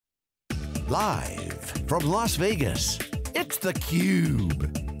Live from Las Vegas, it's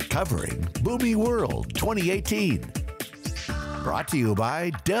theCUBE, covering Boomi World 2018. Brought to you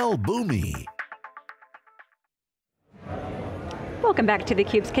by Dell Boomi. Welcome back to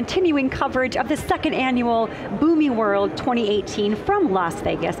theCUBE's continuing coverage of the second annual Boomi World 2018 from Las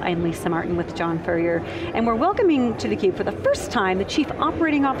Vegas. I'm Lisa Martin with John Furrier, and we're welcoming to theCUBE for the first time the Chief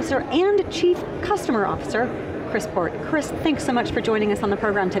Operating Officer and Chief Customer Officer, Chris Port. Chris, thanks so much for joining us on the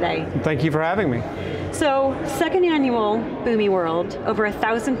program today. Thank you for having me. So, second annual Boomi World, over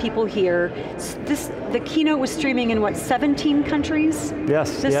 1,000 people here. The keynote was streaming in what, 17 countries?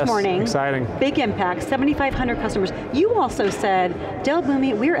 Yes, this morning. Exciting. Big impact, 7,500 customers. You also said, Dell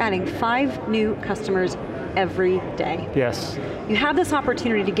Boomi, we're adding 5 new customers every day. Yes. You have this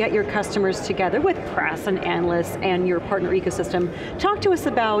opportunity to get your customers together with press and analysts and your partner ecosystem. Talk to us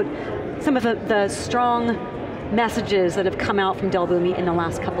about some of the strong messages that have come out from Dell Boomi in the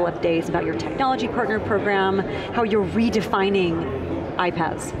last couple of days about your technology partner program, how you're redefining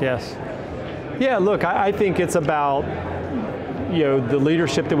iPaaS. Yes. Yeah, look, I think it's about the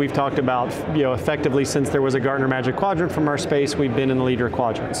leadership that we've talked about, effectively since there was a Gartner Magic Quadrant from our space, we've been in the leader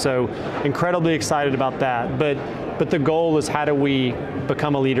quadrant. So incredibly excited about that. But the goal is, how do we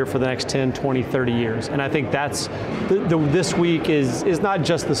become a leader for the next 10, 20, 30 years? And I think that's, this week is not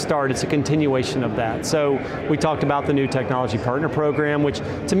just the start, it's a continuation of that. So we talked about the new technology partner program, which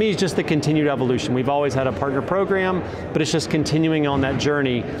to me is just the continued evolution. We've always had a partner program, but it's just continuing on that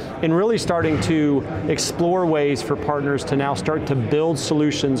journey and really starting to explore ways for partners to now start to build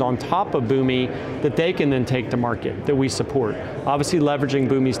solutions on top of Boomi that they can then take to market, that we support. Obviously leveraging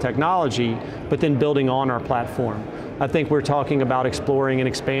Boomi's technology, but then building on our platform. I think we're talking about exploring and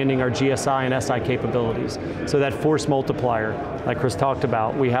expanding our GSI and SI capabilities. So that force multiplier, like Chris talked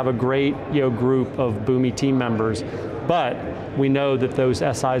about, we have a great group of Boomi team members, but we know that those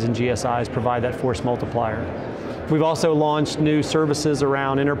SIs and GSIs provide that force multiplier. We've also launched new services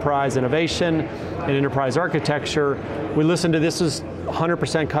around enterprise innovation and enterprise architecture. We listen to this as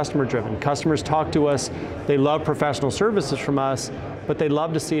 100% customer driven. Customers talk to us, they love professional services from us, but they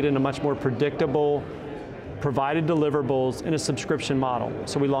love to see it in a much more predictable, provided deliverables in a subscription model.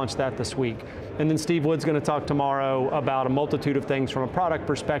 So we launched that this week. And then Steve Wood's going to talk tomorrow about a multitude of things from a product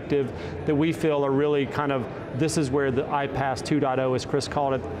perspective that we feel are really kind of, this is where the iPaaS 2.0, as Chris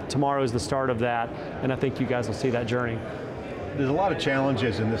called it, tomorrow is the start of that, and I think you guys will see that journey. There's a lot of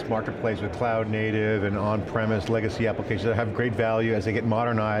challenges in this marketplace with cloud native and on-premise legacy applications that have great value as they get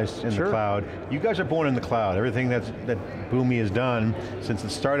modernized in the cloud. You guys are born in the cloud. Everything that Boomi has done since the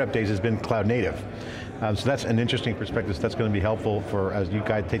startup days has been cloud native. So that's an interesting perspective. So that's going to be helpful for as you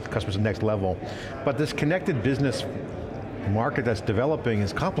guys take the customers to the next level. But this connected business market that's developing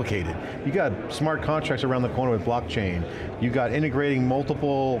is complicated. You got smart contracts around the corner with blockchain. You got integrating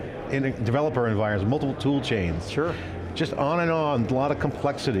multiple developer environments, multiple tool chains. Sure. Just on and on, a lot of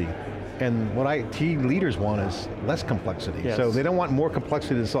complexity. And what IT leaders want is less complexity. Yes. So they don't want more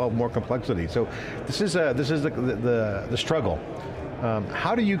complexity to solve more complexity. So this is the struggle.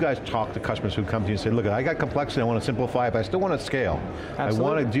 How do you guys talk to customers who come to you and say, look, I got complexity, I want to simplify it, but I still want to scale. Absolutely.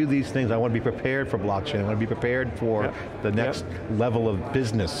 I want to do these things, I want to be prepared for blockchain, I want to be prepared for the next level of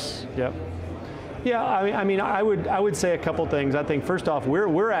business. Yep. Yeah, I mean, I would say a couple things. I think first off,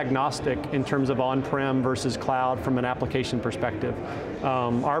 we're agnostic in terms of on-prem versus cloud from an application perspective.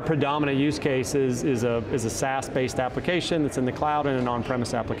 Our predominant use case is a SaaS-based application that's in the cloud and an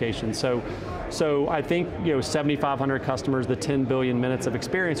on-premise application. So I think 7,500 customers, the 10 billion minutes of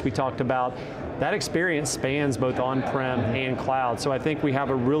experience we talked about, that experience spans both on-prem and cloud. So I think we have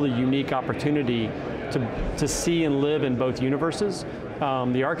a really unique opportunity to see and live in both universes.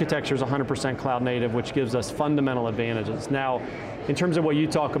 The architecture is 100% cloud native, which gives us fundamental advantages. Now, in terms of what you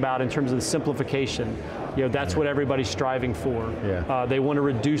talk about, in terms of the simplification, that's what everybody's striving for. Yeah. They want to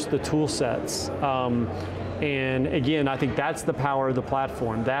reduce the tool sets. And again, I think that's the power of the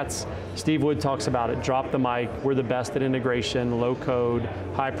platform. Steve Wood talks about it, drop the mic, we're the best at integration, low code,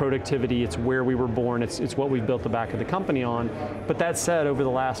 high productivity, it's where we were born, it's what we've built the back of the company on. But that said, over the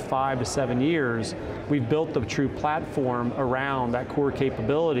last 5 to 7 years, we've built the true platform around that core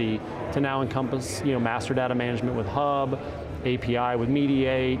capability to now encompass master data management with Hub, API with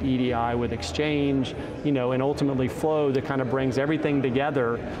Mediate, EDI with Exchange, and ultimately Flow that kind of brings everything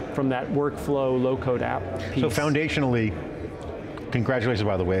together from that workflow low-code app piece. So foundationally, congratulations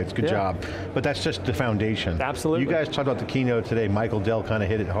by the way, it's a good job. But that's just the foundation. Absolutely. You guys talked about the keynote today, Michael Dell kind of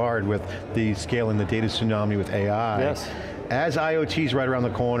hit it hard with the scaling the data tsunami with AI. Yes. As IoT's right around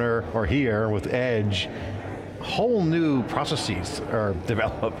the corner, or here with Edge, whole new processes are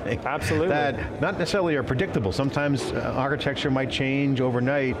developing. Absolutely. That not necessarily are predictable. Sometimes architecture might change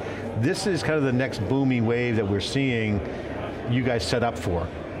overnight. This is kind of the next Boomi wave that we're seeing you guys set up for.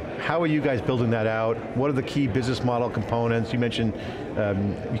 How are you guys building that out? What are the key business model components? You mentioned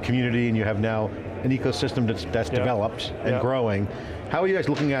community, and you have now an ecosystem that's developed and growing. How are you guys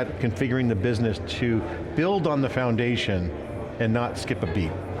looking at configuring the business to build on the foundation and not skip a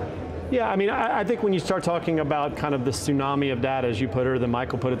beat? Yeah, I mean, I think when you start talking about kind of the tsunami of data, as you put it, or that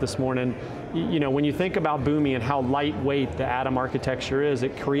Michael put it this morning, you know, when you think about Boomi and how lightweight the Atom architecture is,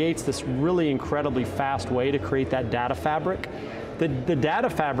 it creates this really incredibly fast way to create that data fabric. The data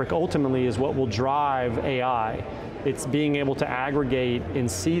fabric ultimately is what will drive AI. It's being able to aggregate and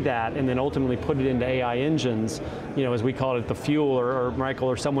see that and then ultimately put it into AI engines, you know, as we call it, the fuel, or Michael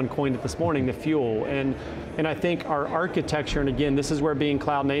or someone coined it this morning, the fuel. And I think our architecture, and again, this is where being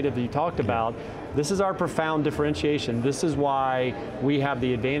cloud native that you talked about, this is our profound differentiation. This is why we have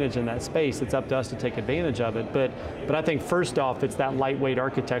the advantage in that space. It's up to us to take advantage of it. But I think first off, it's that lightweight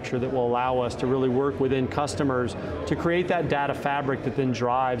architecture that will allow us to really work within customers to create that data fabric that then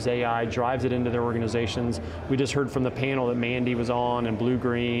drives AI, drives it into their organizations. We just heard from the panel that Mandy was on, and Blue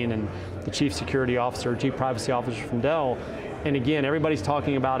Green, and the Chief Security Officer, Chief Privacy Officer from Dell. And again, everybody's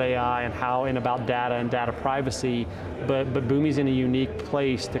talking about AI and about data and data privacy, but Boomi's in a unique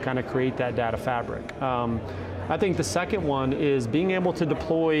place to kind of create that data fabric. I think the second one is being able to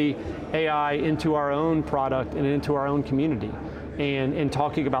deploy AI into our own product and into our own community. And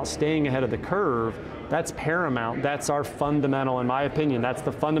talking about staying ahead of the curve, that's paramount. That's our fundamental, in my opinion, that's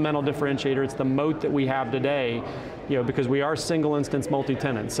the fundamental differentiator. It's the moat that we have today, you know, because we are single instance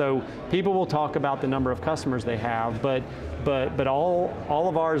multi-tenant. So people will talk about the number of customers they have, but all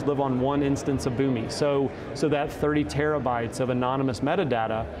of ours live on one instance of Boomi. So that 30 terabytes of anonymous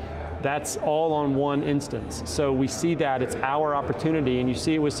metadata, that's all on one instance. So we see that it's our opportunity, and you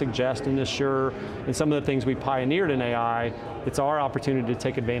see it with Suggest and Assure and some of the things we pioneered in AI. It's our opportunity to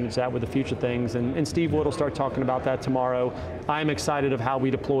take advantage of that with the future things, and Steve Wood will start talking about that tomorrow. I'm excited of how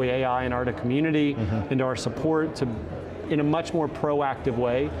we deploy AI in our community, into our support to, in a much more proactive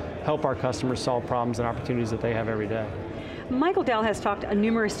way, help our customers solve problems and opportunities that they have every day. Michael Dell has talked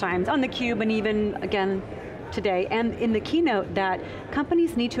numerous times on theCUBE and even, again, today, and in the keynote, that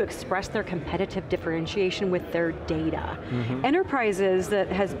companies need to express their competitive differentiation with their data. Enterprises, that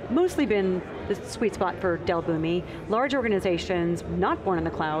has mostly been the sweet spot for Dell Boomi, large organizations, not born in the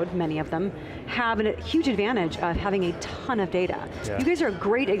cloud, many of them, have a huge advantage of having a ton of data. You guys are a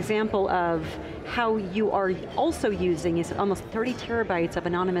great example of how you are also using almost 30 terabytes of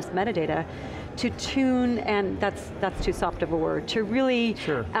anonymous metadata to tune, and that's too soft of a word, to really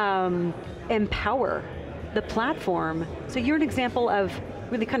empower the platform. So you're an example of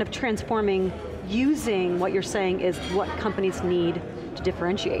really kind of transforming, using what you're saying is what companies need to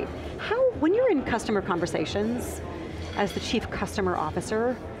differentiate. When you're in customer conversations, as the Chief Customer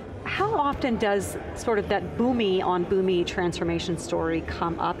Officer, how often does sort of that Boomi on Boomi transformation story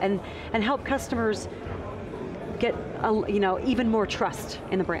come up and help customers get even more trust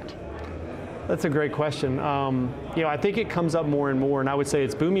in the brand? That's a great question. You know, I think it comes up more and more, and I would say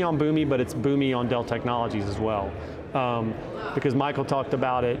it's Boomi on Boomi, but it's Boomi on Dell Technologies as well. Because Michael talked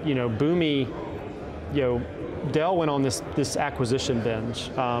about it, you know, Boomi, you know, Dell went on this acquisition binge,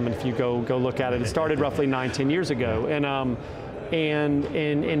 and if you go look at it, it started roughly 9-10 years ago, and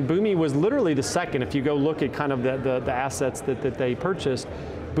Boomi was literally the second. If you go look at kind of the assets that they purchased,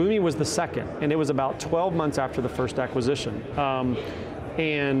 Boomi was the second, and it was about 12 months after the first acquisition.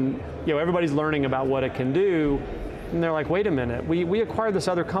 And you know, everybody's learning about what it can do, and they're like, wait a minute, we acquired this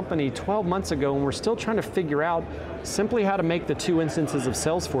other company 12 months ago, and we're still trying to figure out simply how to make the two instances of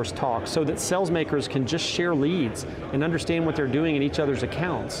Salesforce talk so that sales makers can just share leads and understand what they're doing in each other's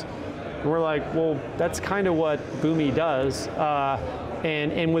accounts. And we're like, well, that's kind of what Boomi does.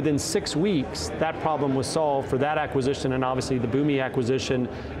 And within 6 weeks, that problem was solved for that acquisition and obviously the Boomi acquisition,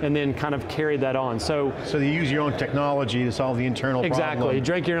 and then kind of carried that on. So you use your own technology to solve the internal problem. Exactly,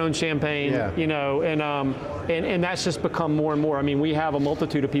 drink your own champagne, you know, and that's just become more and more. I mean, we have a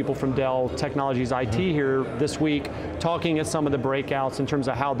multitude of people from Dell Technologies IT here this week talking at some of the breakouts in terms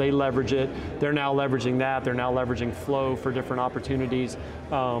of how they leverage it. They're now leveraging that. They're now leveraging Flow for different opportunities.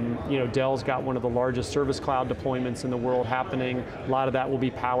 You know, Dell's got one of the largest service cloud deployments in the world happening. A lot of that will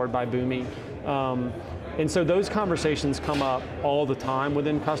be powered by Boomi. And so those conversations come up all the time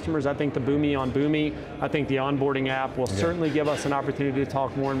within customers. I think the Boomi on Boomi, I think the onboarding app will certainly give us an opportunity to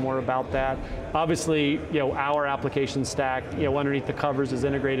talk more and more about that. Obviously, our application stack, underneath the covers is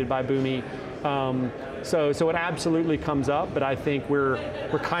integrated by Boomi. So it absolutely comes up, but I think we're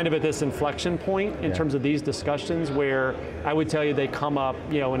kind of at this inflection point in terms of these discussions where I would tell you they come up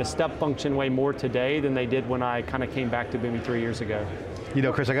in a step function way more today than they did when I kind of came back to Boomi 3 years ago.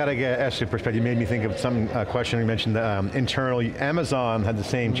 Chris, I got to ask your perspective. You made me think of some question. You mentioned internal. Amazon had the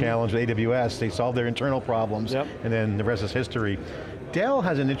same challenge with AWS. They solved their internal problems, and then the rest is history. Dell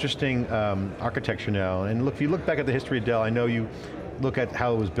has an interesting architecture now, and look, if you look back at the history of Dell, I know you look at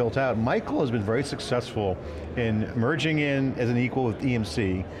how it was built out. Michael has been very successful in merging in as an equal with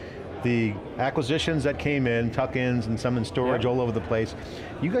EMC. The acquisitions that came in, tuck-ins and some in storage all over the place.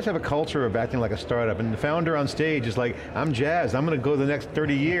 You guys have a culture of acting like a startup, and the founder on stage is like, I'm jazzed, I'm going to go the next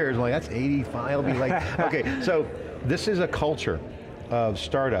 30 years. I'm like, that's 85, I'll be like, okay, so this is a culture of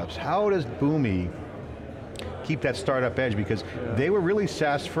startups. How does Boomi keep that startup edge? Because they were really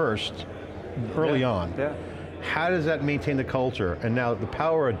SaaS first early on. How does that maintain the culture? And now the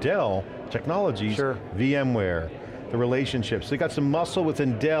power of Dell Technologies, VMware, the relationships. They got some muscle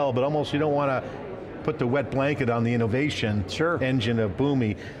within Dell, but almost you don't want to put the wet blanket on the innovation engine of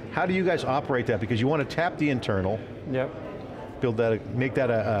Boomi. How do you guys operate that? Because you want to tap the internal, build that, make that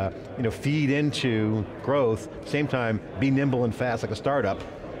a feed into growth, same time be nimble and fast like a startup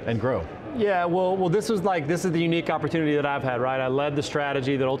and grow. Yeah, well this is the unique opportunity that I've had, right? I led the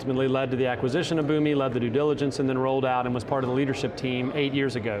strategy that ultimately led to the acquisition of Boomi, led the due diligence, and then rolled out and was part of the leadership team 8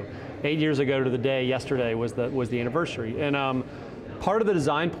 years ago. 8 years ago to the day, yesterday was the anniversary. And part of the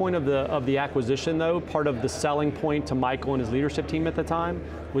design point of the acquisition though, part of the selling point to Michael and his leadership team at the time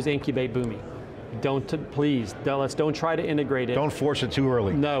was incubate Boomi. Please, don't try to integrate it. Don't force it too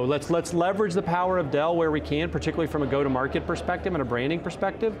early. No, let's leverage the power of Dell where we can, particularly from a go-to-market perspective and a branding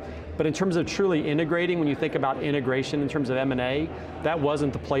perspective. But in terms of truly integrating, when you think about integration in terms of M&A, that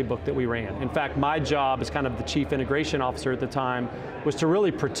wasn't the playbook that we ran. In fact, my job as kind of the chief integration officer at the time was to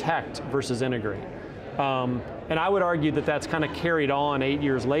really protect versus integrate. And I would argue that that's kind of carried on 8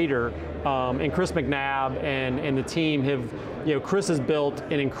 years later, and Chris McNabb and the team have, Chris has built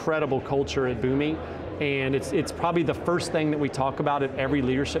an incredible culture at Boomi, and it's probably the first thing that we talk about at every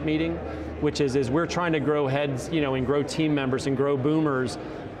leadership meeting, which is we're trying to grow heads, and grow team members and grow boomers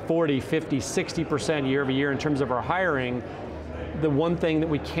 40, 50, 60% year over year in terms of our hiring. The one thing that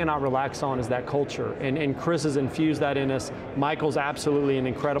we cannot relax on is that culture, and Chris has infused that in us. Michael's absolutely an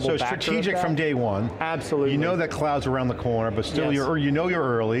incredible backer. So strategic from day one. Absolutely. You know that cloud's around the corner, but still you're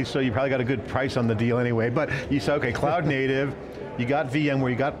early, so you probably got a good price on the deal anyway, but you say, okay, cloud native, you got VMware,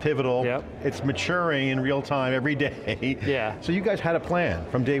 you got Pivotal, it's maturing in real time every day. So you guys had a plan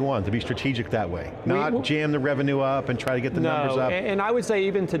from day one to be strategic that way, not jam the revenue up and try to get the numbers up. And I would say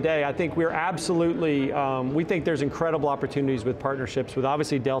even today, I think we're absolutely, we think there's incredible opportunities with partnerships with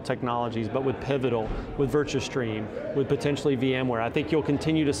obviously Dell Technologies, but with Pivotal, with VirtuStream, with potentially VMware. I think you'll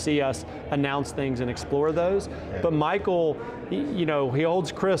continue to see us announce things and explore those. But Michael, he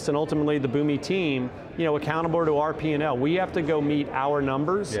holds Chris and ultimately the Boomi team, accountable to our P&L. We have to go meet our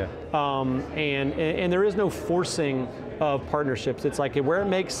numbers, and there is no forcing of partnerships. It's like where it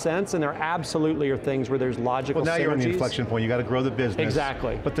makes sense, and there absolutely are things where there's logical synergies. Well, now you're on the inflection point. You got to grow the business.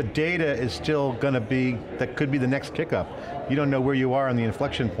 Exactly. But the data is still going to be, that could be the next kick-up. You don't know where you are on the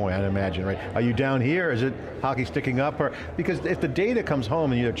inflection point, I'd imagine, right? Are you down here? Is it hockey sticking up? Or because if the data comes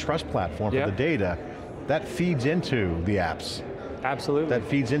home and you have a trust platform for the data, that feeds into the apps. Absolutely. That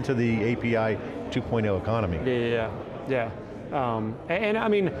feeds into the API 2.0 economy. Yeah. And I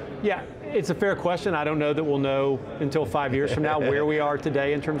mean, it's a fair question. I don't know that we'll know until 5 years from now where we are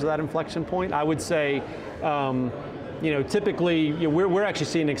today in terms of that inflection point. I would say, typically we're actually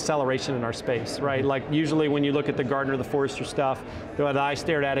seeing acceleration in our space, right? Like usually when you look at the Gartner, the Forrester stuff that I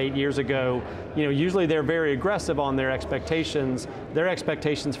stared at 8 years ago, usually they're very aggressive on their expectations. Their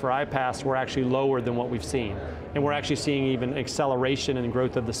expectations for iPaaS were actually lower than what we've seen. And we're actually seeing even acceleration in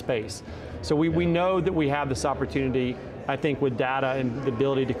growth of the space. So we know that we have this opportunity, I think, with data and the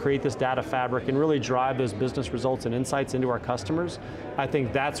ability to create this data fabric and really drive those business results and insights into our customers. I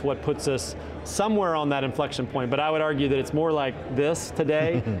think that's what puts us somewhere on that inflection point, but I would argue that it's more like this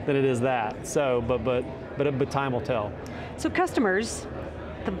today than it is that. So, but time will tell. So customers,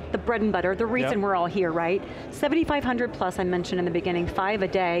 the bread and butter, the reason we're all here, right? 7,500 plus, I mentioned in the beginning, 5 a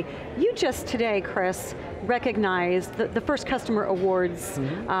day. You just today, Chris, recognized the first customer awards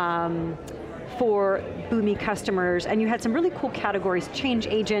for Boomi customers, and you had some really cool categories, change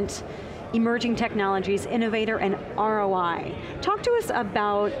agent, emerging technologies, innovator, and ROI. Talk to us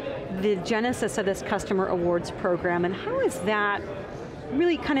about the genesis of this customer awards program and how is that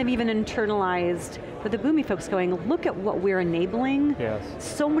really kind of even internalized for the Boomi folks going, look at what we're enabling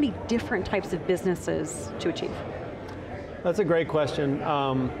so many different types of businesses to achieve. That's a great question.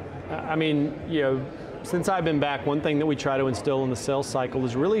 I mean, since I've been back, one thing that we try to instill in the sales cycle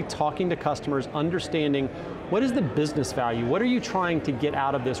is really talking to customers, understanding what is the business value? What are you trying to get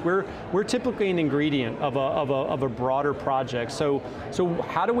out of this? We're typically an ingredient of a broader project. So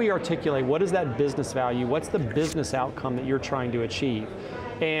how do we articulate what is that business value? What's the business outcome that you're trying to achieve?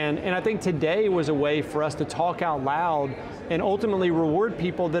 And I think today was a way for us to talk out loud and ultimately reward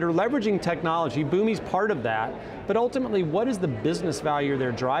people that are leveraging technology. Boomi's part of that, but ultimately what is the business value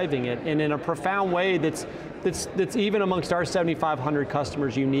they're driving it, and in a profound way that's even amongst our 7,500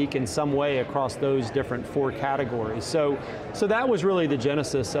 customers unique in some way across those different 4 categories. So that was really the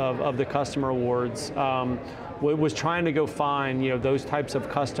genesis of the customer awards. Was trying to go find those types of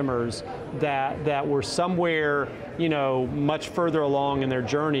customers that were somewhere much further along in their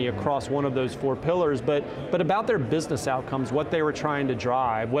journey across one of those 4 pillars, but about their business outcomes, what they were trying to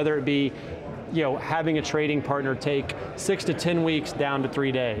drive, whether it be having a trading partner take 6 to 10 weeks down to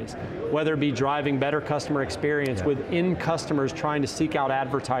 3 days, whether it be driving better customer experience within customers trying to seek out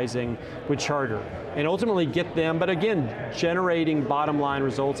advertising with Charter, and ultimately get them, but again, generating bottom line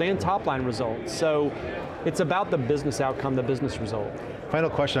results and top line results. So it's about the business outcome, the business result. Final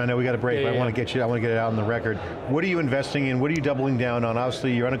question, I know we got a break, but I want to get it out on the record. What are you investing in? What are you doubling down on?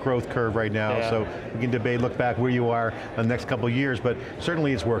 Obviously, you're on a growth curve right now, so we can debate, look back where you are in the next couple of years, but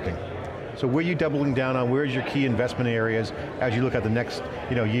certainly it's working. So where are you doubling down on? Where's your key investment areas as you look at the next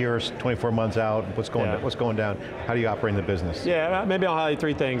years, 24 months out, what's going down? How do you operate in the business? Yeah, maybe I'll highlight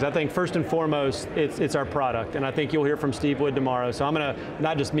 3 things. I think first and foremost, it's our product, and I think you'll hear from Steve Wood tomorrow, so I'm going to,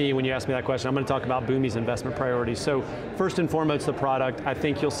 not just me when you ask me that question, I'm going to talk about Boomi's investment priorities. So first and foremost, the product. I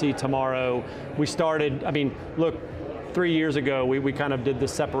think you'll see tomorrow, we started, look, 3 years ago, we kind of did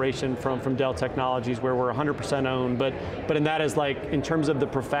this separation from Dell Technologies where we're 100% owned, but in that is like, in terms of the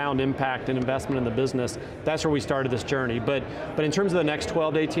profound impact and investment in the business, that's where we started this journey. But in terms of the next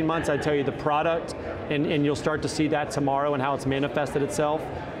 12 to 18 months, I'd tell you the product, and you'll start to see that tomorrow and how it's manifested itself,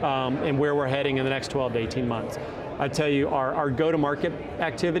 and where we're heading in the next 12 to 18 months. I'd tell you our go-to-market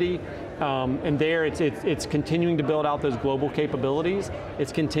activity, and there it's continuing to build out those global capabilities.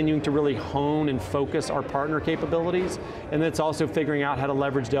 It's continuing to really hone and focus our partner capabilities, and it's also figuring out how to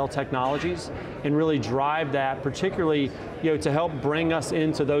leverage Dell Technologies and really drive that, particularly to help bring us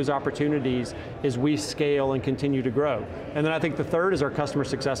into those opportunities as we scale and continue to grow. And then I think the third is our customer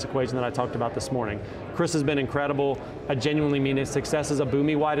success equation that I talked about this morning. Chris has been incredible. I genuinely mean it. Success is a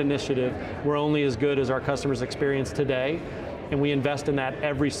Boomi-wide initiative. We're only as good as our customers experience today, and we invest in that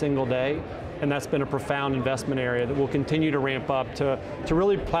every single day, and that's been a profound investment area that will continue to ramp up to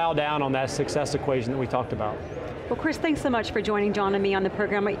really plow down on that success equation that we talked about. Well, Chris, thanks so much for joining John and me on the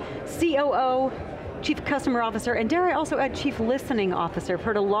program. COO, Chief Customer Officer, and dare I also add Chief Listening Officer. I've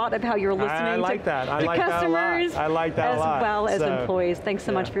heard a lot about your listening I like to that. I the like customers, that a lot. I like that a lot. as well as employees. Thanks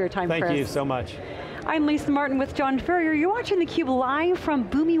so much for your time, Chris. Thank you so much. I'm Lisa Martin with John Furrier. You're watching theCUBE live from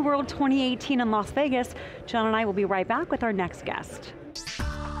Boomi World 2018 in Las Vegas. John and I will be right back with our next guest.